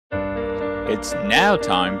It's now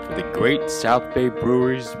time for the Great South Bay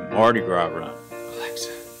Brewery's Mardi Gras run.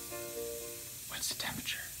 Alexa, what's the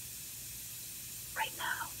temperature? Right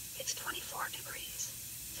now, it's 24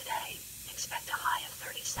 degrees. Today, expect a high of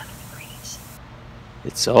 37 degrees.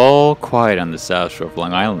 It's all quiet on the South Shore of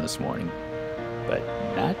Long Island this morning, but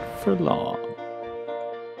not for long.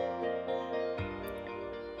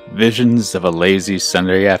 Visions of a lazy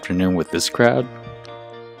Sunday afternoon with this crowd?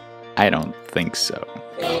 I don't think so.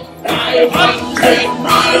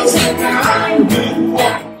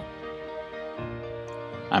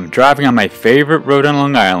 I'm driving on my favorite road on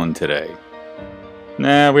Long Island today.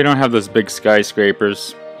 Nah, we don't have those big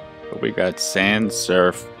skyscrapers, but we got sand,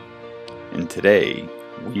 surf, and today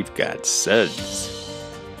we've got suds.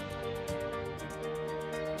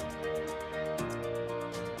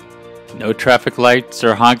 No traffic lights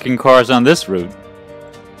or honking cars on this route.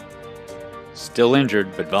 Still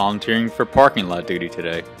injured, but volunteering for parking lot duty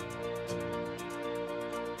today.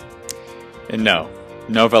 And no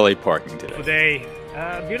valet parking today. Today,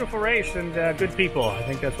 beautiful race and good people. I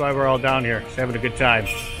think that's why we're all down here, just having a good time.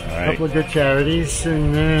 All right. A couple of good charities,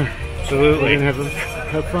 and Absolutely. we're gonna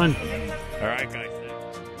have fun. All right, guys.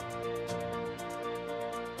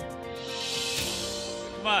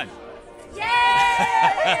 Come on. Yay!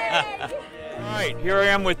 All right, here I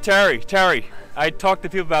am with Terry. Terry, I talk to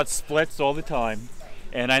people about splits all the time,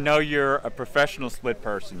 and I know you're a professional split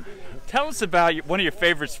person. Tell us about one of your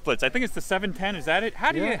favorite splits. I think it's the 710. Is that it?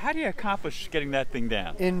 How do you accomplish getting that thing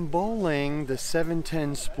down? In bowling, the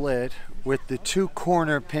 710 split with the two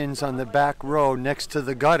corner pins on the back row next to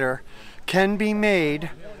the gutter can be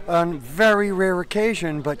made on very rare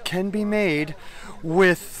occasion, but can be made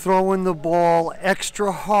with throwing the ball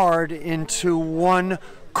extra hard into one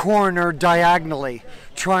corner diagonally,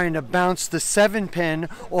 trying to bounce the 7-pin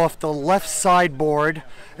off the left sideboard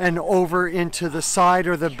and over into the side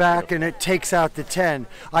or the back, and it takes out the 10.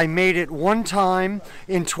 I made it one time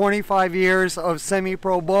in 25 years of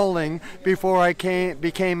semi-pro bowling before I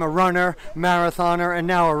became a runner, marathoner, and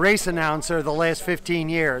now a race announcer the last 15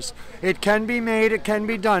 years. It can be made, it can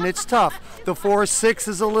be done. It's tough. The 4-6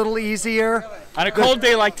 is a little easier. On a cold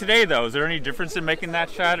day like today, though, is there any difference in making that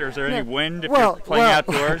shot, or is there any wind if you're playing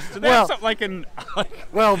outdoors? So that's something like an...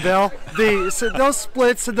 Well, Bill, those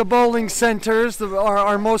splits at the bowling centers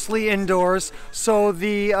are mostly indoors, so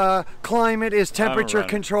the climate is temperature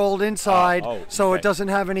controlled inside, so it doesn't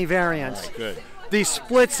have any variance. Right, good. The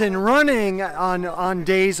splits in running on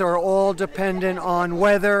days are all dependent on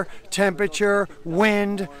weather, temperature,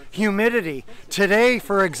 wind, humidity. Today,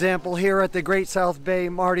 for example, here at the Great South Bay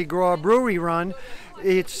Mardi Gras Brewery Run,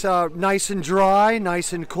 it's nice and dry,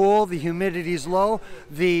 nice and cool. The humidity is low.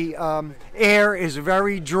 The air is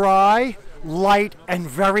very dry, light, and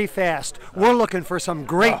very fast. We're looking for some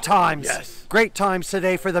great times. Yes. Great times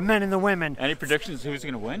today for the men and the women. Any predictions who's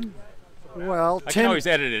going to win? Well, I can always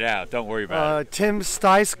edit it out. Don't worry about it. Tim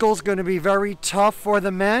Steiskel's going to be very tough for the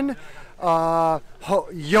men.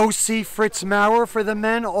 Yossi Fritz Maurer for the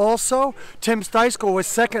men also. Tim Steiskel was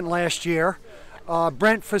second last year.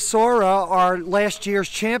 Brent Fasora, our last year's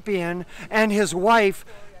champion, and his wife,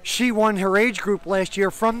 she won her age group last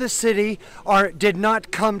year from the city, did not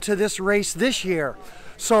come to this race this year.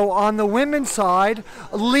 So on the women's side,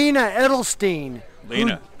 Lena Edelstein,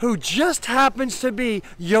 who just happens to be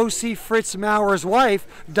Yossi Fritz Maurer's wife,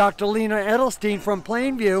 Dr. Lena Edelstein from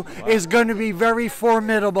Plainview, is going to be very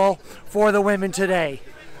formidable for the women today.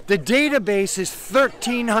 The database is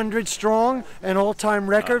 1,300 strong, an all-time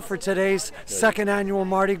record for today's second annual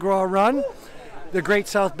Mardi Gras run. The Great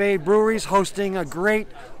South Bay Brewery's hosting a great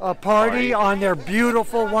party on their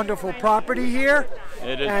beautiful, wonderful property here.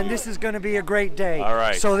 And this is going to be a great day. All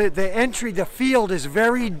right. So the field is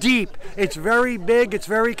very deep. It's very big. It's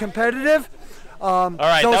very competitive. All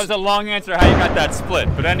right, that was a long answer how you got that split.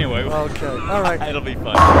 But anyway. Okay, all right. It'll be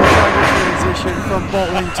fun. Transition from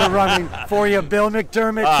bowling to running for you, Bill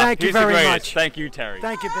McDermott. Thank you very much. Thank you, Terry.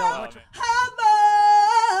 Thank you, Bill.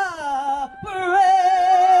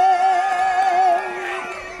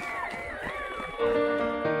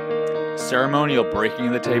 Ceremonial breaking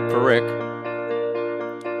of the tape for Rick.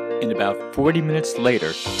 And about 40 minutes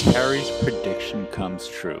later, Terry's prediction comes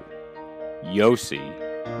true. Yossi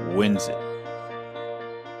wins it.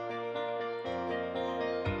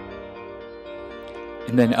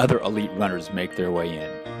 And then other elite runners make their way in.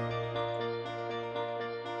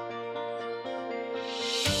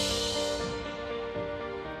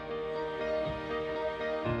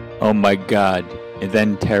 Oh my God. And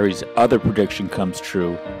then Terry's other prediction comes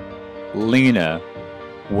true. Lena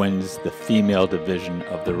wins the female division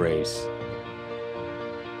of the race.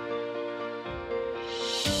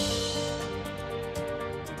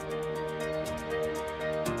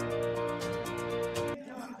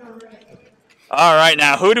 All right,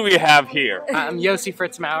 now who do we have here? I'm Yossi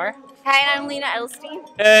Fritzmauer. Hi, I'm Lena Elstein.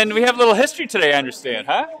 And we have a little history today, I understand,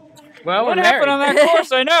 huh? Well, What we're happened on married. that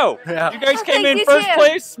course? I know. Yeah. You guys came in Thank you, first too.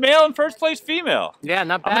 place male and first place female. Yeah,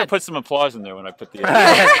 not I'm gonna bad. put some applause in there when I put the.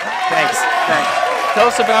 Thanks. Tell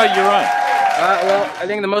us about your run. Well, I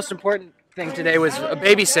think the most important thing today was a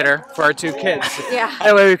babysitter for our 2 kids. Yeah.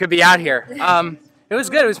 That way we could be out here. It was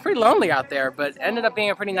good. It was pretty lonely out there, but ended up being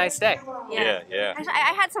a pretty nice day. Yeah. Actually,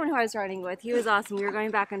 I had someone who I was running with. He was awesome. We were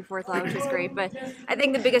going back and forth a lot, which was great. But I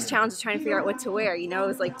think the biggest challenge is trying to figure out what to wear. You know, it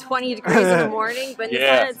was like 20 degrees in the morning, but in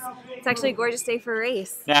the sun, it's actually a gorgeous day for a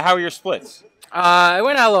race. Now, how are your splits? I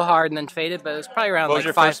went out a little hard and then faded, but it was probably around What like was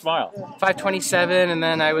your first mile? 5:27, and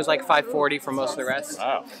then I was like 5:40 for most of the rest.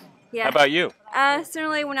 Wow. Yeah. How about you?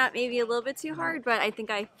 Similarly, went out maybe a little bit too hard, but I think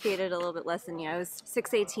I faded a little bit less than you. I was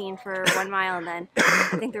 6:18 for 1 mile, and then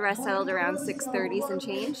I think the rest settled around 6:30 some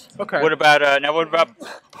change. Okay. What about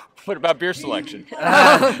what about beer selection?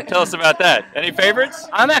 Tell us about that. Any favorites?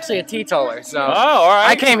 I'm actually a teetotaler, so all right.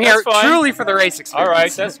 I came here That's fine. truly for the race experience. All right,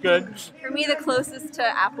 that's good. For me, the closest to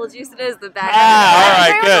apple juice it is the bag. All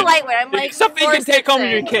right, I'm good. a lightweight. I'm like Something you can take home to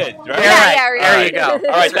your 4'6". kids, right? Yeah, There right. you go.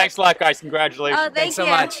 All right, thanks a lot, guys. Congratulations. Oh, thank Thanks so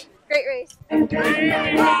you. much. Great race.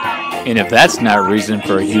 And if that's not reason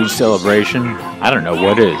for a huge celebration, I don't know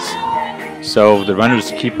what is. So the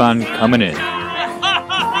runners keep on coming in.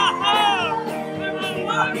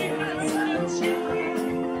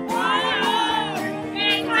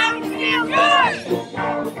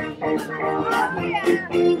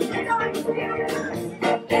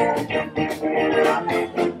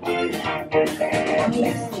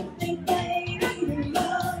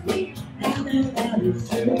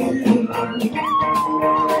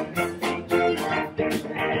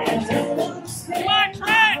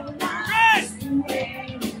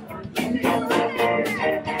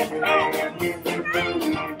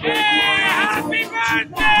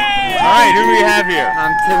 All right, who do we have here?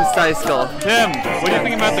 I'm Tim Steiskell. Tim, what do you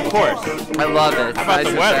think about the course? I love it. It's How about nice the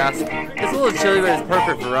and weather? fast. It's a little chilly, but it's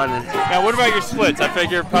perfect for running. Now, what about your splits? I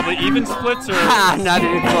figure probably even splits or. Not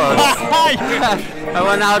even close. I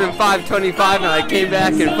went out in 5:25 and I came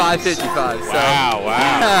back in 5:55. So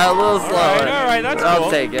Wow. a little slower. All right, that's I'll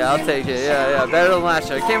cool. take it. I'll take it. Yeah. Better than last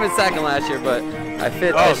year. I came in second last year, but I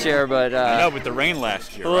fit this year. But I know, with the rain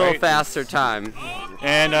last year, a little right? faster time.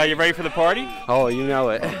 And you ready for the party? Oh, you know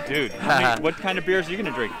it. Dude, what kind of beers are you going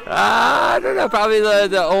to drink? I don't know. Probably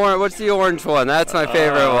the orange. What's the orange one? That's my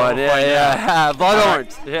favorite one. Yeah. Blood All right. orange.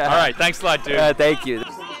 Yeah. All right, thanks a lot, dude. Thank you.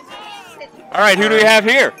 All right, who do we have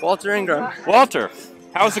here? Walter Ingram. Walter,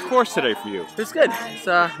 how was the course today for you? It's good. It's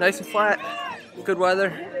nice and flat. Good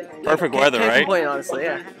weather. Perfect weather, Can't right? complain, honestly,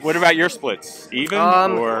 yeah. What about your splits? Even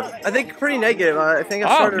or? I think pretty negative. I think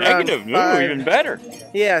I Oh, started around negative. Ooh, five- even better.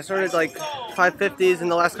 Yeah, I started like 550s,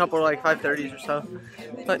 and the last couple were like 530s or so.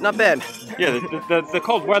 But not bad. Yeah, the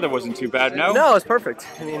cold weather wasn't too bad, no? No, it's perfect.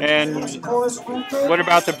 I mean, And what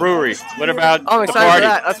about the brewery? What about I'm the excited party? for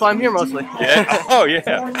that. That's why I'm here mostly. Yeah. Oh,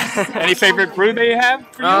 yeah. Any favorite brew that you have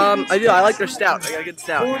for you? I do. I like their stout. They got a good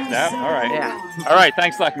stout. Yeah, all right. Yeah. All right,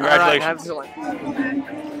 thanks a lot. All right, Congratulations. have a good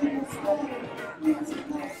one.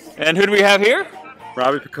 And who do we have here?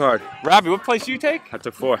 Robbie Picard. Robbie, what place do you take? I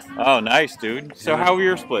took 4th. Oh, nice, dude. So how were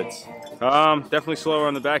your splits? Definitely slower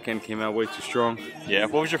on the back end. Came out way too strong. Yeah.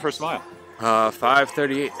 What was your first mile?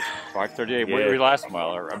 5:38. 5:38. What Yeah. were your last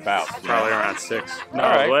mile or about? Probably around 6. No, All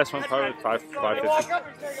right. the last one probably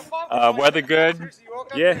 5:50. Weather good?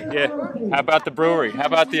 Yeah. How about the brewery? How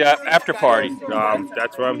about the after party?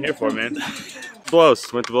 That's what I'm here for, man.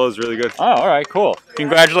 Blows. Went to Blows really good. Oh, all right, cool.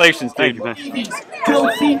 Congratulations, Thank dude. you, man.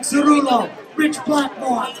 Delphine Cerullo, Rich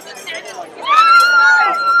Blackmore.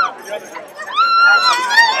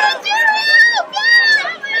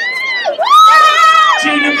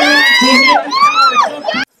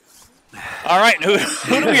 All right, who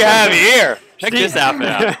do we have here? Check this outfit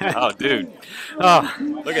out. Oh, dude. Oh,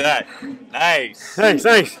 Look at that. Nice. thanks.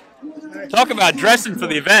 Talk about dressing for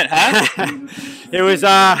the event, huh? It was,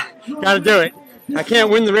 got to do it. I can't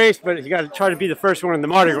win the race, but you got to try to be the first one in the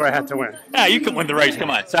Mardi Gras I had to win. Yeah, you can win the race. Come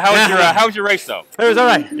on. So how was your race though? It was all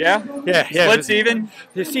right. Yeah. Yeah. Splits even.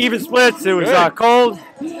 Just even splits. It was Good. cold,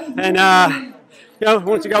 and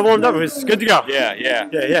once you got warmed up, it was good to go.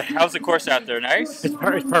 Yeah. How's the course out there? Nice. It's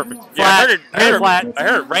perfect. Yeah, I heard Flat, it flat. I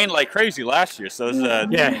heard it rained like crazy last year, so it was,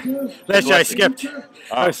 Yeah. Last year I blessing. skipped.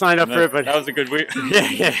 I was signed up for it, but that was a good week.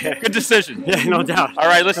 yeah. Good decision. Yeah, no doubt. All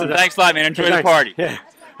right, listen. No doubt. Thanks a lot, man. Enjoy the Thanks. party. Yeah,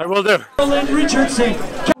 I will do. Richardson.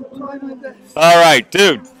 All right,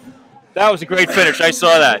 dude. That was a great finish. I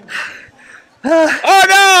saw that. Oh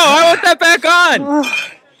no! I want that back on.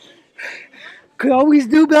 Could always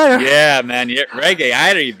do better. Yeah, man. Yeah, reggae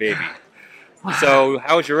out of you, baby. So,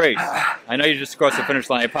 how was your race? I know you just crossed the finish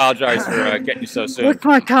line. I apologize for getting you so soon. What's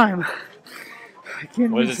my time?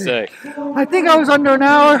 What does it say? I think I was under an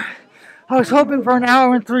hour. I was hoping for an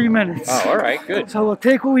hour and 3 minutes. Oh, all right, good. So we'll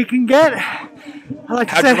take what we can get. How'd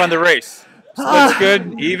you run the race? Splits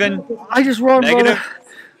good, even? I just run. Negative?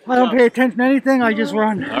 I don't pay attention to anything. I just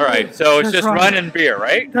run. All right, so it's just run and beer,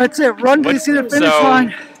 right? That's it. Run till you see the finish line.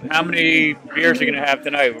 How many beers are you going to have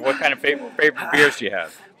tonight? What kind of favorite beers do you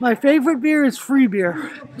have? My favorite beer is free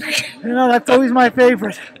beer. You know, that's always my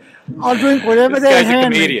favorite. I'll drink whatever This they guy's a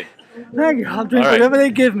hand comedian. me. Thank you. I'll drink All right. whatever they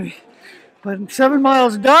give me. But 7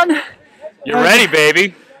 miles done. You're ready,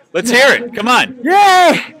 baby. Let's hear it. Come on.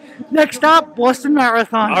 Yay! Next stop, Boston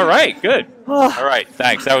Marathon. All right, good. Oh. All right,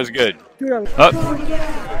 thanks. That was good.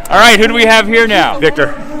 All right, who do we have here now? Victor.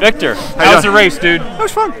 Victor, how was the race, dude? That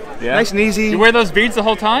was fun. Yeah. Nice and easy. You wear those beads the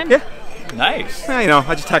whole time? Yeah. Nice. You know,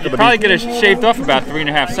 I just tackled You'd the probably bead. get it shaved off about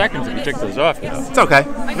 3.5 seconds if you took those off. Though. It's okay.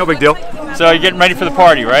 No big deal. So you're getting ready for the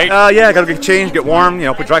party, right? Yeah, I gotta get changed, get warm, you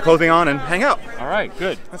know, put dry clothing on and hang out. All right,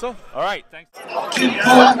 good. That's all. All right, thanks. Jim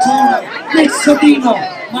Colantonio, Rich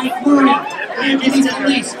Savino, Mike Murray, Anthony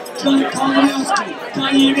Police, John Kolonowski,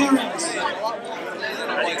 Diane Ahrens.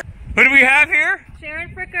 Who do we have here?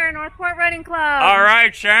 Sharon Fricker, Northport Running Club. All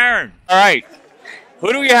right, Sharon. All right.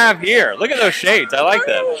 Who do we have here? Look at those shades. I like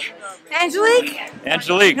them. Angelique,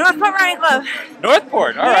 Angelique. Northport Running Club.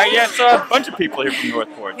 Northport. All right. Yeah, I saw a bunch of people here from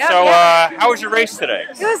Northport. Yep, So, yep. how was your race today?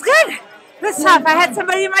 It was good. It was tough. I had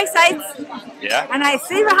somebody in my sights, Yeah. and I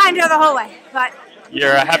stayed behind her the whole way. But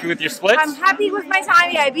You're happy with your splits? I'm happy with my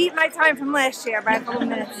time. Yeah, I beat my time from last year by a couple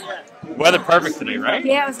minutes. Weather perfect today, right?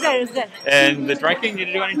 Yeah, it was good. It was good. And the drinking, did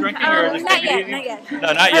you do any drinking or just Not take it yet. easy? Not yet. No,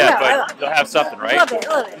 not I yet, will, I but you'll have something, right? A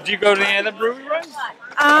little bit. Did you go to any other brewery runs?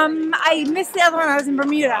 I missed the other one. I was in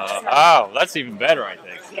Bermuda. So. Oh, that's even better, I think.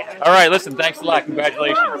 Yeah. All right, listen, thanks a lot.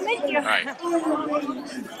 Congratulations. Oh, thank you. All right.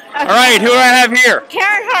 All right, who do I have here?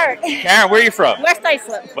 Karen Hart. Karen, where are you from? West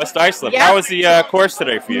Islip. West Islip. Yep. How was the course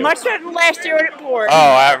today for you? Much better than last year when it poured.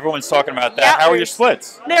 Oh, everyone's talking about that. Yep. How were your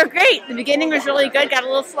splits? They were great. The beginning was really good. Got a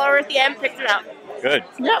little slower at the end. Picked it up. Good.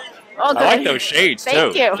 Yep. All good. I like those shades,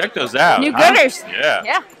 Thank too. you. Check those out. New huh? gooders. Yeah.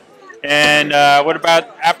 Yeah. And what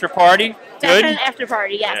about after party? Good? Definite after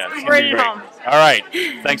party, yes. Yeah, it's I'm gonna be bringing great. home. All right.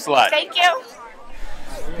 Thanks a lot. Thank you.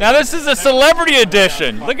 Now this is a celebrity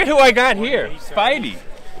edition. Look at who I got here. Spidey.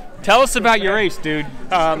 Tell us about your race, dude.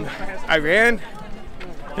 I ran.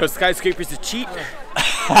 Those skyscrapers are cheap.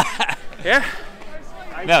 Yeah.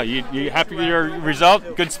 No, you happy with your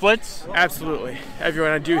result? Good splits? Absolutely.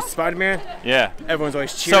 Everyone I do Spider-Man. Yeah. Everyone's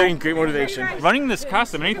always cheering. Great motivation. Running this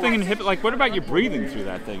costume, anything inhibit? Like, what about you breathing through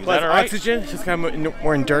that thing? Is Plus that all right? oxygen. Just kind of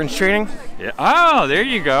more endurance training. Yeah. Oh, there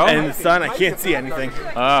you go. And in the sun, I can't see anything.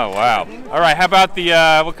 Oh wow. All right. How about the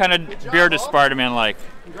what kind of beer does Spider-Man like?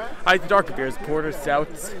 I like the darker beers, porters,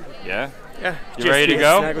 stouts. Yeah. Yeah. You ready to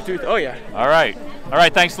go? Snaggletooth. Oh yeah. All right. All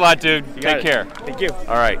right. Thanks a lot, dude. You got Take it. care. Thank you.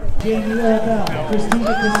 All right.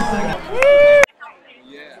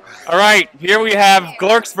 All right. Here we have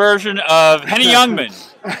Glurk's version of Henny Youngman.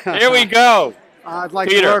 Here we go. I'd like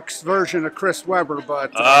Peter. Glurk's version of Chris Webber,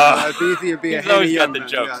 but it'd be a He's always Henny got the Youngman,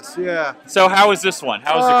 jokes. yes, yeah. So how was this one?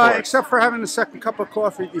 How was the course? Except for having a second cup of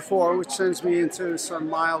coffee before, which sends me into some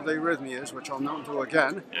mild arrhythmias, which I'll not do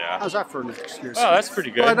again. Yeah. How's that for an excuse? Oh, that's pretty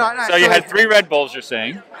good. But, So you had 3 Red Bulls, you're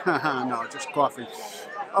saying? no, just coffee.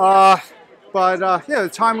 Yeah, the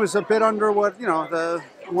time was a bit under what, the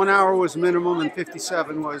 1 hour was minimum and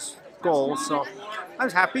 57 was goal, so I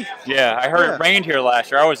was happy. Yeah, I heard it rained here last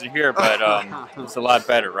year. I wasn't here, but it's a lot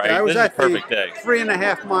better, right? Yeah, I was this is at a perfect the day.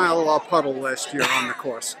 3.5 mile puddle last year on the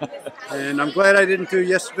course. And I'm glad I didn't do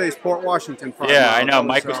yesterday's Port Washington 5 Yeah, mile. I know. That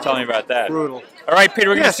Mike was telling me about that. Brutal. All right, Peter,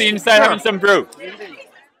 we're going to Yes, see you inside sure. having some brew.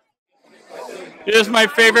 Here's my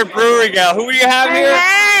favorite brewery gal. Who do you have here?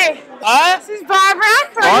 Hey, Huh? this is Barbara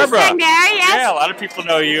from Barbara. Secondary, yes. Yeah, a lot of people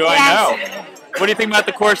know you. Yes. I know. What do you think about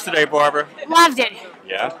the course today, Barbara? Loved it.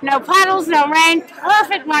 Yeah. No puddles, no rain,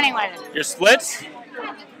 perfect running weather. Your splits?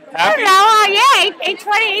 I Happy? don't know, yeah,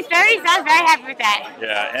 820, 830, so I was very happy with that.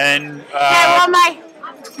 Yeah, and I wore my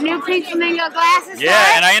new pink flamingo glasses.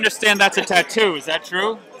 yeah, and I understand that's a tattoo. Is that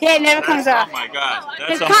true? Yeah, it never comes off. Oh my God,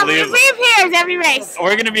 that's It comes, unbelievable. it reappears every race.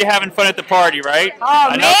 We're going to be having fun at the party, right? Oh,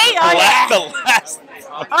 I know me? Oh, yeah. the last.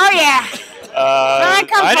 Oh, yeah. I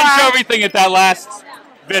come didn't for? show everything at that last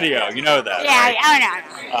video. You know that. Yeah, right? I know.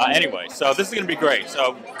 Anyway, so this is going to be great.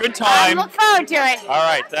 So good I time. look forward to it. All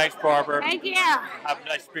right, thanks, Barbara. Thank you. Have a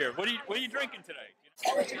nice beer. What are you drinking today?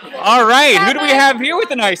 All right, who do we have here with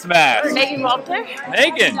the nice mask? Megan Walter.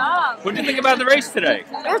 Megan, what did you think about the race today?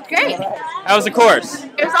 It was great. How was the course?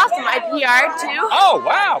 It was awesome. I PR'd too. Oh,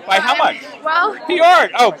 wow. By how much? Well,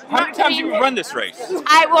 PR'd. Oh, how many times have you run this race? This is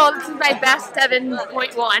my best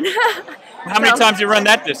 7.1. How many times do you run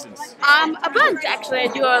that distance? A bunch, actually. I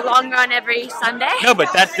do a long run every Sunday. No,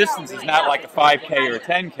 but that distance is not like a 5K or a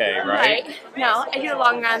 10K, right? No, I do a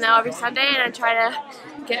long run now every Sunday, and I try to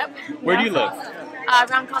get up. Where do you live?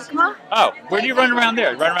 Around Kokomo. Oh, where do you run around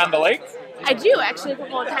there? Run around the lake? I do, actually, a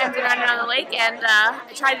couple of times I run around the lake, and I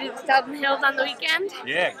try to do the Southern Hills on the weekend.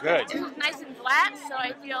 Yeah, good. It was nice and flat, so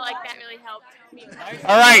I feel like that really helped me.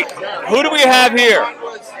 All right, who do we have here?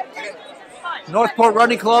 Northport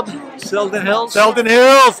Running Club, Selden Hills. Selden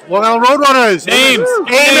Hills, Long Island Roadrunners.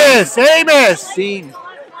 Names. Amos. Dean. All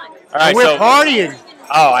right, we're partying.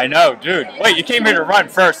 Oh, I know, dude. Wait, you came here to run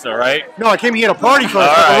first, though, right? No, I came here to party first, All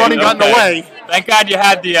but right, the running got in the way. Thank God you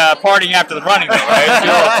had the partying after the running, though, right? It's a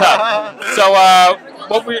little tough. So,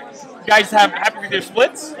 what were you guys happy with your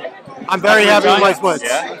splits? I'm very happy with my splits.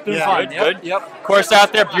 Yeah, It's been fun. Good. Yep. Course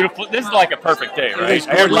out there, beautiful. This is like a perfect day, right?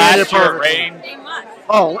 I heard last year it rained.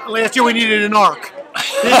 Oh, last year we needed an arc.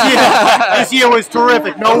 This year was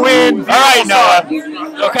terrific. No wind. All right, Noah.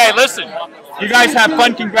 Okay, listen. You guys have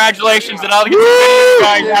fun. Congratulations, and I'll get some videos of you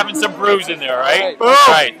guys having some brews in there, right? All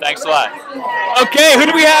right, thanks a lot. Okay, who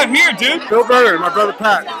do we have here, dude? Bill Berger, my brother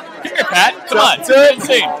Pat. Come here, Pat. Come on.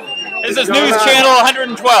 This is News Channel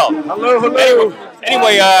 112. Hello.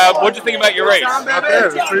 Anyway, what'd you think about your race? Not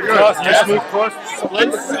bad. It's pretty good. Yeah. Smooth course.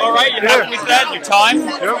 Splits, all right. You happy with that? Your time?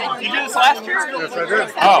 Yep. You did this last year? Yes, I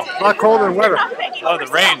did. Oh. A lot colder than weather. Oh, the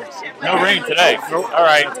rain. No rain today. Nope. All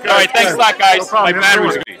right. All right. Thanks a lot, guys. No problem. My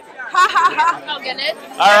battery's good. I'll get it.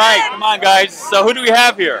 All right. Come on, guys. So who do we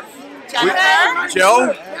have here?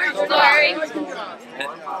 Joe. Lori.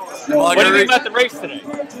 What do you think about the race today?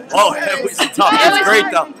 Oh, it was tough. It was great,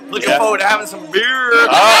 though. Looking forward to having some beer.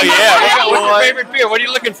 Oh, yeah. What's your favorite beer? What are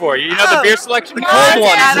you looking for? You know the beer selection? The cold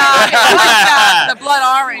ones. The blood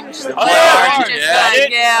orange. The blood orange is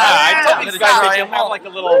good. Yeah. I told these guys that you have like a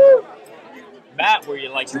little mat where you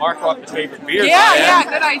like mark off the favorite beers. Yeah,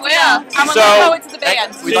 good idea. I'm So- gonna go into the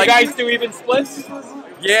band. So you guys do even splits?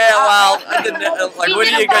 Yeah, well, I didn't, like, when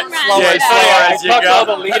do you get slower Yeah, and so slower I as you talked to all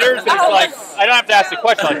go? the leaders, and it's like, I don't have to ask the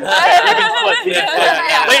question, like, even splits, even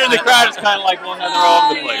splits. Later in the crowd, it's kind of like, well, now they're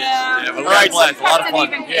all over the place. Yeah, but All right, a lot of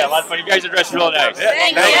fun. Yeah, a lot of fun. You guys are dressed real nice.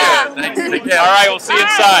 Thank you. Thanks. Take care. All right, we'll see you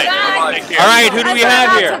inside. Take care. All right, who do we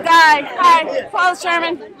have here? Hi, Paul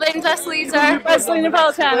Sherman, Lynn Leser, Wesley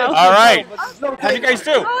Napolitano. All right. How'd you guys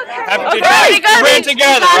do? Have a good Pretty time. good. You ran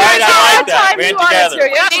together, right? I like that. Ran together.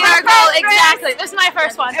 Our goal, exactly. This is my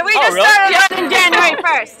first one. And we Oh, just really? started on January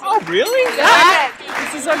 1st. Oh, really? Yeah.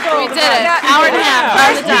 This is our goal. We did it. Hour and a half.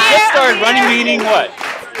 You just started running, meaning what?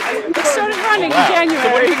 We started running Wow. in January.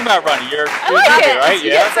 So what do you think about running? You're I like busy, it. right?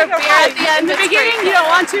 You Yeah. get some beer at the end. In the beginning, you don't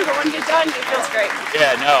want to, but when you get done, it feels great.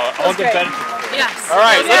 Yeah, no. All good great. benefits. Yes. All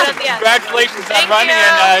right, Feels good listen, at the end. congratulations on Thank running you.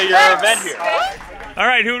 and your Thanks. event here. All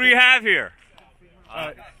right, who do we have here?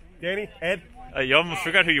 Danny, Ed. You almost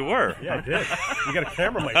forgot who you were. Yeah, I did. You got a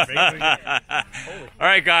camera in my face. All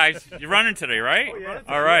right, guys, you're running today, right? Oh, yeah.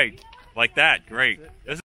 All right, like that, great.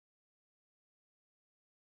 This is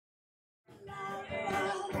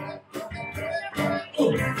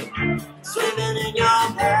Swimming in your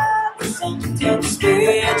love, something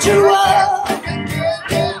spiritual.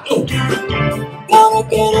 Gonna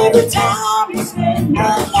get every time you spend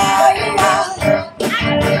my life.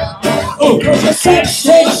 Cause your sex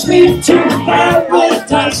takes me to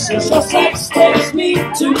paradise. Yes, your sex takes me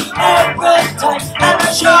to paradise. And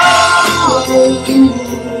I show you.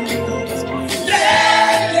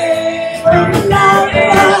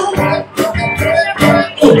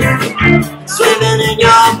 Swimming in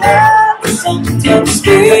your love, something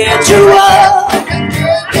spiritual.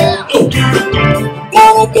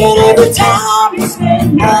 Gonna get every time you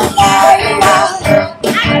spend my life.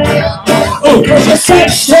 Cause your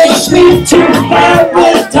sex takes me to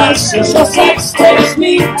paradise. Yes, your sex takes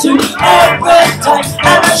me to paradise.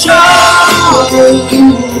 And I show you.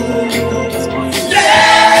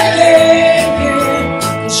 Yeah.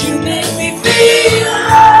 Cause you make me feel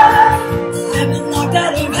alive. I've been locked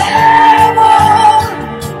out of heaven.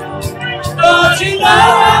 Don't you know?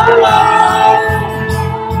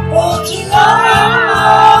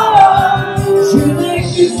 You make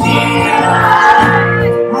me feel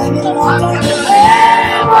alive. I've been locked out of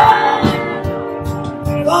heaven.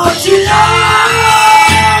 Don't you know?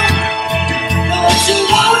 Don't you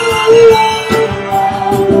know?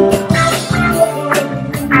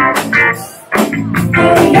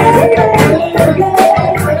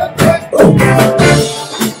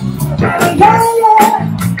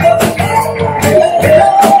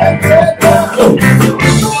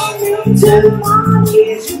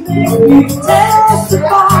 We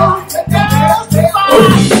testify.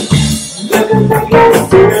 Look at the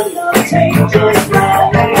best in the changes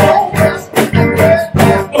place.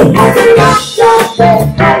 As a rock just I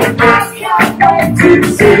can't wait to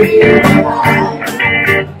see you live.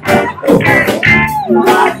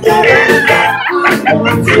 What the I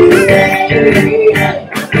want to say.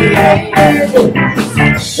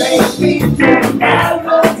 Take me to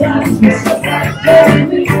paradise. Take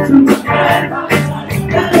me to paradise.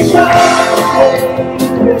 Gotta show.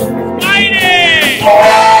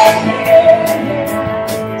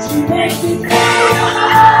 She makes me cry.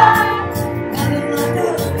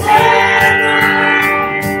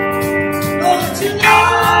 Don't you know?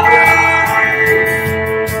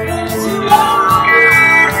 Don't you know?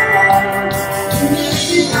 She makes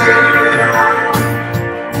me cry.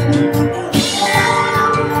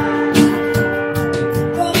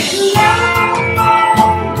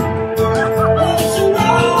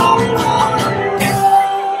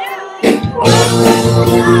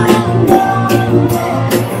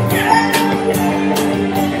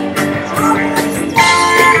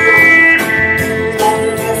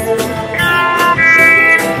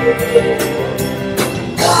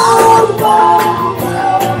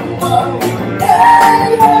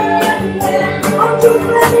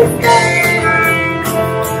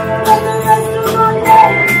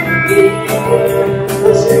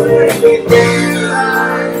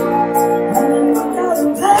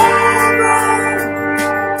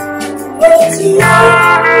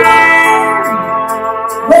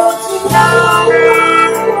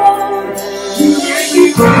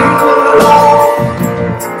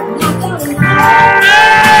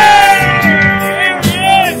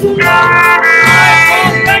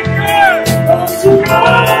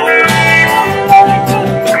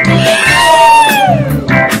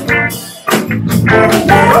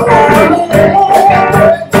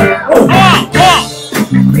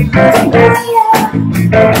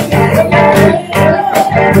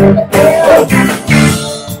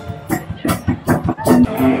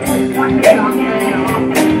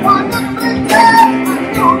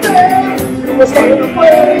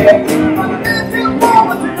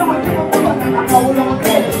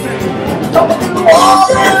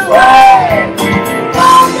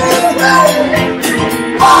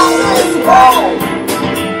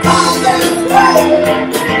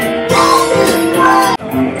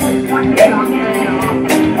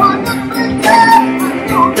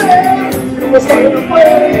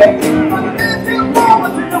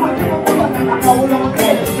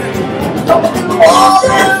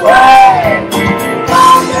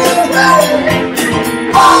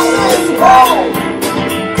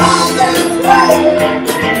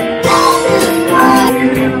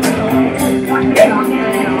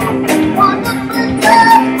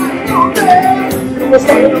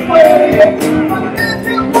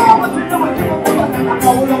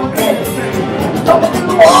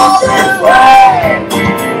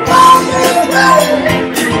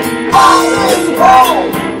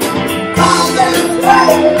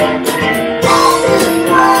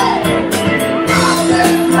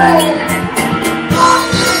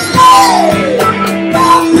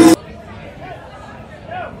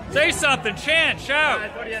 Say something, chant, shout. I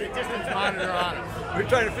thought he had a distance monitor on him. We're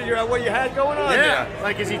trying to figure out what you had going on Yeah,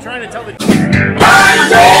 like is he trying to tell the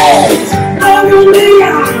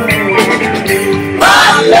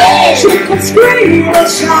My legs, you can scream and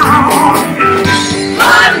shout.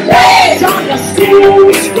 My legs on your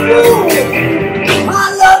steel screw. I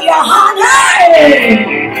love you, honey.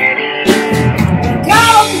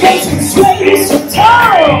 God makes me sway so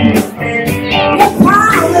tall. You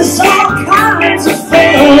promise all kinds of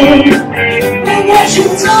things, and yet you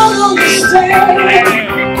don't understand.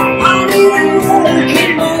 I need a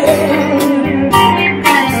working man.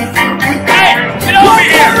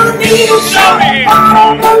 Get over here! I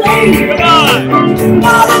don't believe. Come on!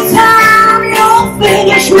 By the time you're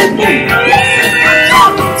finished with me, I'm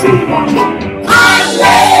talking to you.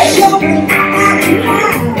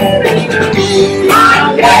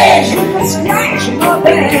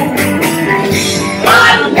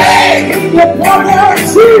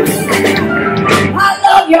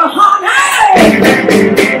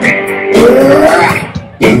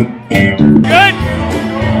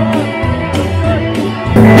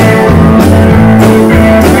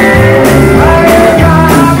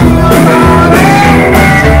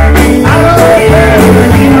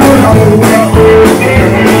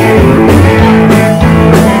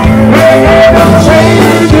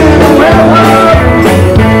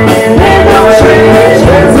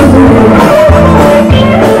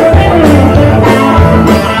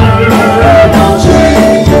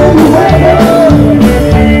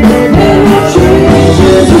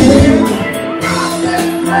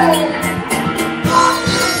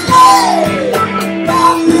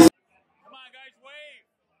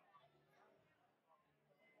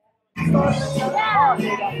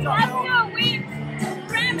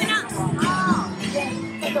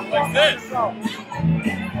 What's this?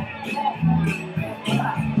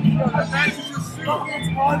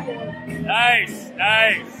 Nice,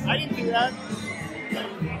 nice. I didn't do that.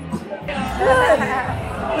 Good.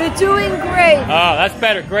 We're doing great. Oh, that's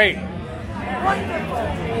better. Great.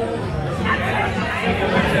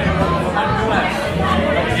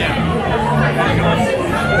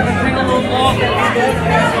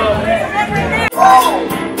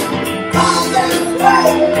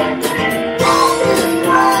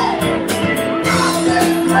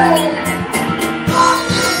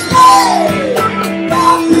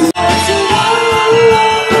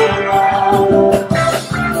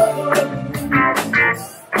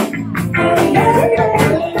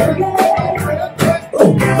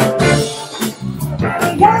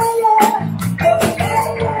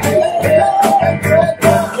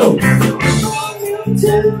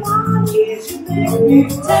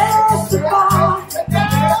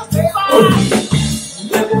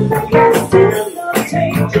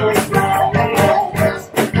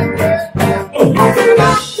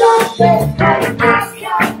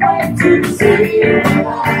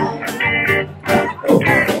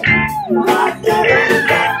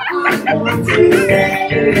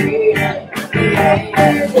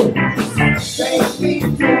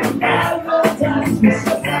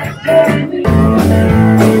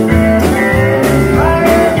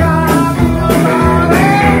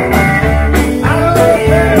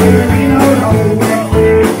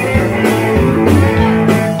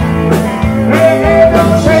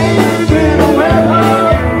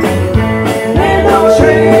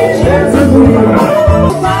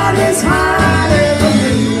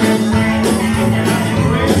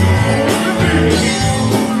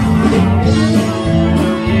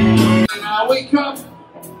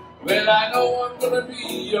 Well, I know I'm gonna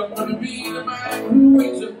be the man who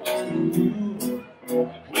wakes up next to you.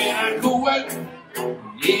 When I go out,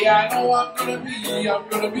 yeah, I know I'm gonna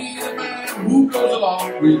be the man who goes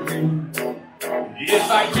along with you. If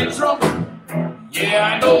I get drunk, yeah,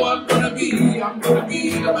 I know I'm gonna be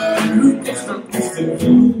the man who gets drunk next to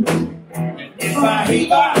you. And if I hate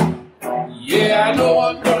that, yeah, I know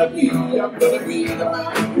I'm gonna be the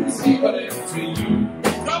man who's giving it to you.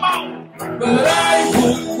 Come on! But I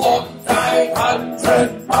would walk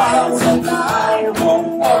 500 miles and I would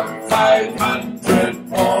walk 500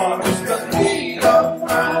 more just to be the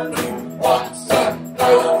man who walks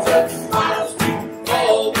 1,000 miles to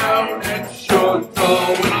fall down and should go.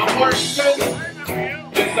 When I'm working,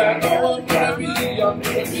 yes, I know I'm gonna be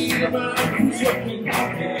the man who's working for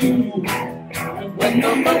you. And when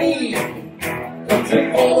the money comes in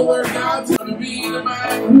all the work out, I'm gonna be the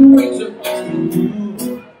man who wakes up next to you.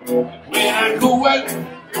 When I go out,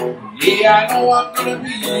 yeah, I know I'm gonna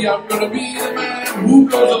be the man who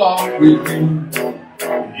goes along with you.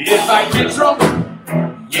 If I get drunk,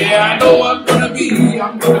 yeah, I know I'm gonna be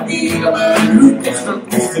the man who gets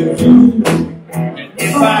drunk next to you. And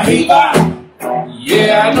if I hate that,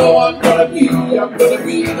 yeah, I know I'm gonna be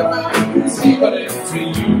the man who's giving it to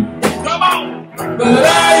you. Come on! But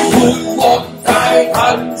I would walk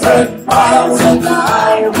 500 miles and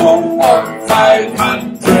I would walk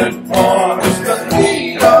 500 more just to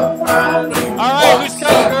be the man who Alright, who's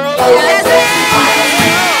coming, girls?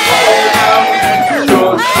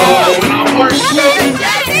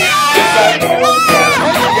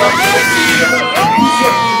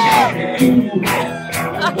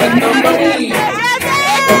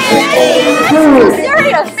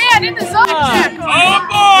 Serious man in the zone check. Oh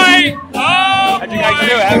boy! Oh! How'd you guys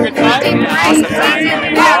do? Have a good time? Awesome time.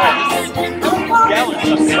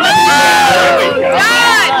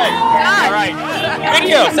 All right.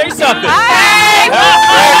 Video, say something.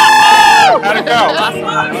 How'd it go?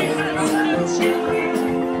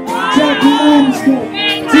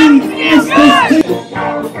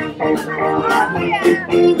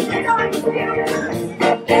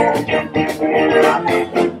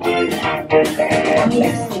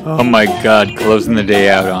 Oh my God, closing the day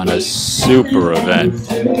out on a super event.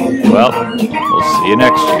 Well, we'll see you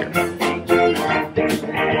next year.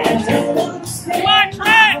 Come on,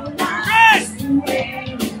 Trent! Trent!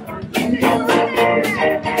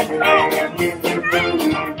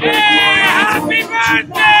 Yeah, happy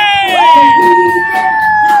birthday!